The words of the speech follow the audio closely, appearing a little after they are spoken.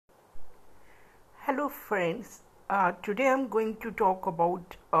Hello friends, today I'm going to talk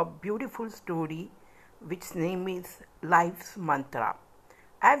about a beautiful story which name is Life's Mantra.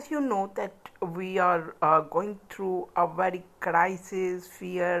 As you know that we are going through a very crisis,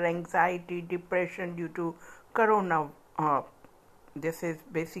 fear, anxiety, depression due to corona. This is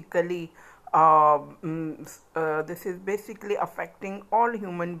basically this is basically affecting all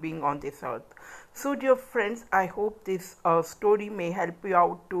human being on this earth. So dear friends, I hope this story may help you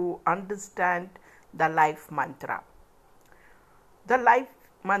out to understand the life mantra. The life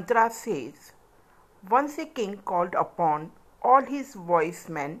mantra says, once a king called upon all his wise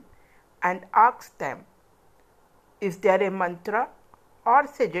men and asked them, is there a mantra or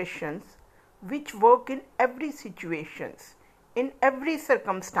suggestions which work in every situations, in every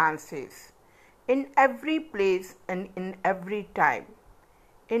circumstances, in every place and in every time,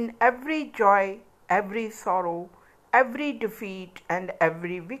 in every joy, every sorrow, every defeat and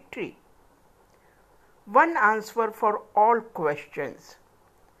every victory? One answer for all questions,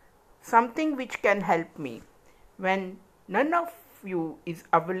 something which can help me when none of you is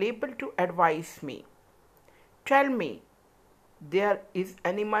available to advise me. Tell me, there is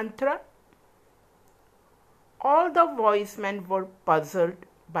any mantra? All the wise men were puzzled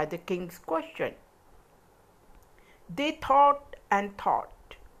by the king's question. They thought and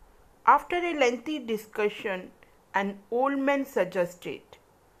thought. After a lengthy discussion, an old man suggested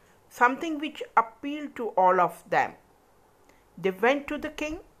something which appealed to all of them. They went to the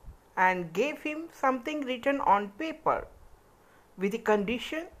king and gave him something written on paper, with the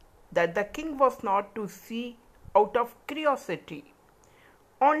condition that the king was not to see out of curiosity.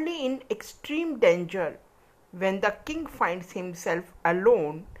 Only in extreme danger, when the king finds himself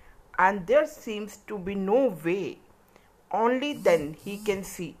alone and there seems to be no way, only then he can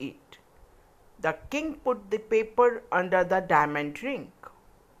see it. The king put the paper under the diamond ring.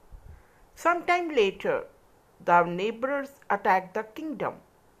 Some time later, the neighbors attacked the kingdom.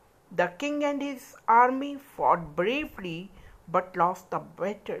 The king and his army fought bravely but lost the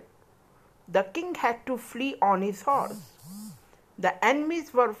battle. The king had to flee on his horse. The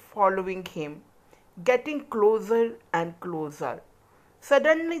enemies were following him, getting closer and closer.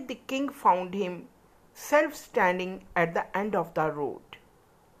 Suddenly the king found himself standing at the end of the road.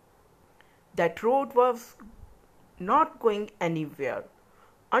 That road was not going anywhere.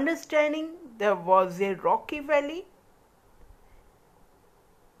 Understanding there was a rocky valley,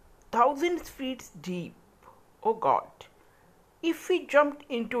 thousands feet deep. Oh God, if we jumped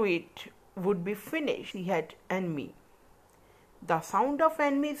into it, would be finished. He had enemy. The sound of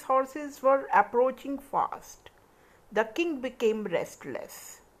enemy's horses were approaching fast. The king became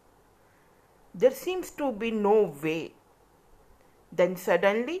restless. There seems to be no way. Then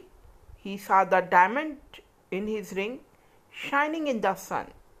suddenly he saw the diamond in his ring shining in the sun.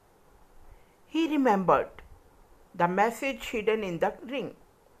 He remembered the message hidden in the ring.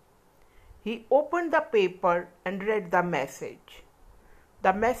 He opened the paper and read the message.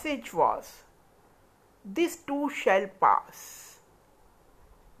 The message was, "This too shall pass."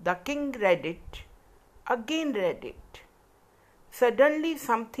 The king read it, again read it. Suddenly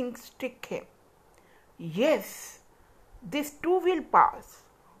something struck him. Yes, this too will pass.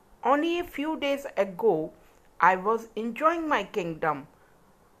 Only a few days ago, I was enjoying my kingdom.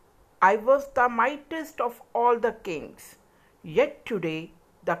 I was the mightiest of all the kings. Yet today,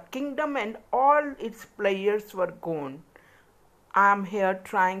 the kingdom and all its players were gone. I am here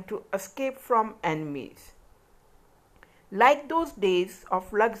trying to escape from enemies. Like those days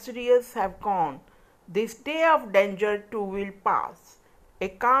of luxurious have gone, this day of danger too will pass. A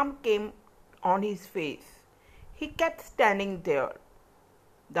calm came on his face. He kept standing there.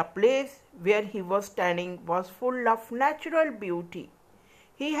 The place where he was standing was full of natural beauty.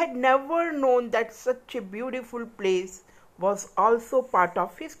 He had never known that such a beautiful place was also part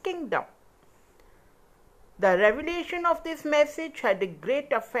of his kingdom. The revelation of this message had a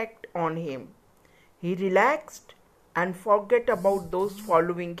great effect on him. He relaxed and forgot about those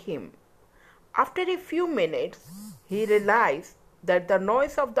following him. After a few minutes, he realized that the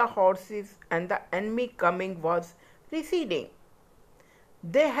noise of the horses and the enemy coming was receding.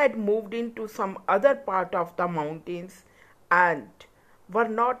 They had moved into some other part of the mountains and were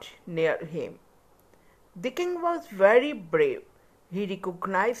not near him. The king was very brave. He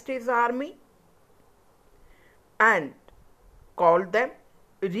recognized his army and called them,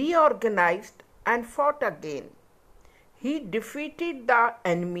 reorganized and fought again. He defeated the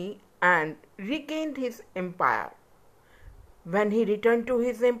enemy and regained his empire. When he returned to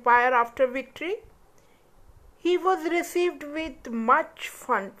his empire after victory, he was received with much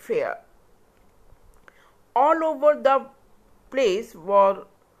fanfare. All over the place were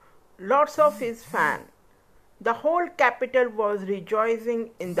lots of his fans. The whole capital was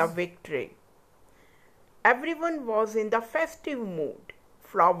rejoicing in the victory. Everyone was in the festive mood.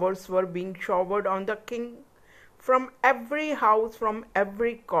 Flowers were being showered on the king from every house, from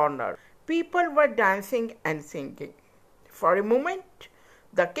every corner. People were dancing and singing. For a moment,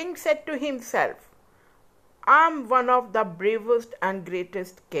 the king said to himself, "I am one of the bravest and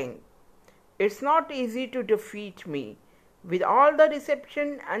greatest king. It's not easy to defeat me." With all the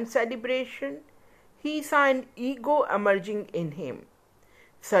reception and celebration, he saw an ego emerging in him.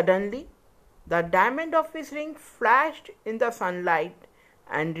 Suddenly, the diamond of his ring flashed in the sunlight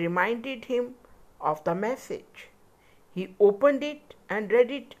and reminded him of the message. He opened it and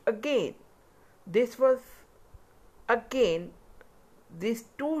read it again. This was again, "This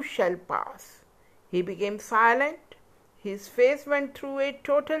too shall pass." He became silent. His face went through a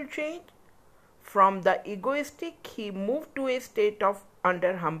total change. From the egoistic, he moved to a state of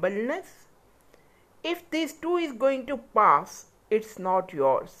utter humbleness. If this too is going to pass, it's not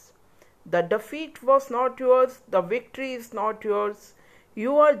yours. The defeat was not yours. The victory is not yours.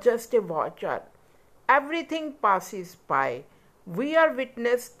 You are just a watcher. Everything passes by. We are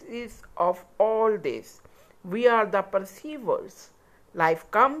witnesses of all this. We are the perceivers. Life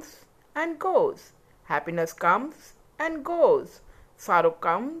comes and goes. Happiness comes and goes. Sorrow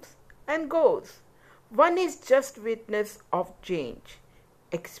comes and goes. One is just witness of change.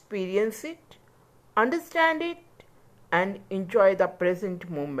 Experience it, understand it, and enjoy the present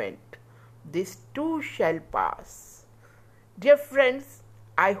moment. This too shall pass. Dear friends,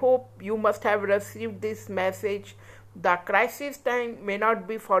 I hope you must have received this message. The crisis time may not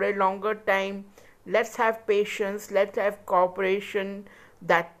be for a longer time. Let's have patience, let's have cooperation.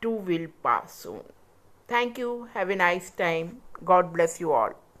 That too will pass soon. Thank you. Have a nice time. God bless you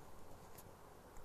all.